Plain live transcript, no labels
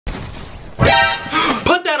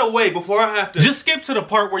out of the way before I have to. Just skip to the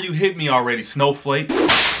part where you hit me already, snowflake.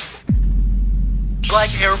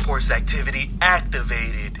 Black Air Force activity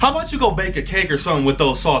activated. How about you go bake a cake or something with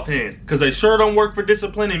those soft hands? Cause they sure don't work for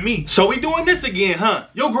disciplining me. So we doing this again, huh?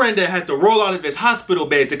 Your granddad had to roll out of his hospital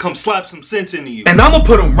bed to come slap some sense into you. And I'ma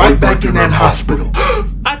put him right back in that hospital.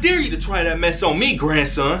 I dare you to try that mess on me,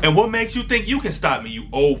 grandson. And what makes you think you can stop me, you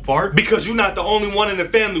old fart? Because you're not the only one in the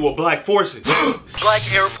family with black forces.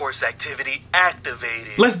 Black Air Force activity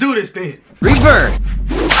activated. Let's do this then. Rebirth.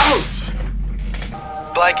 Ouch.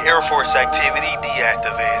 Black Air Force activity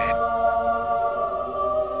deactivated.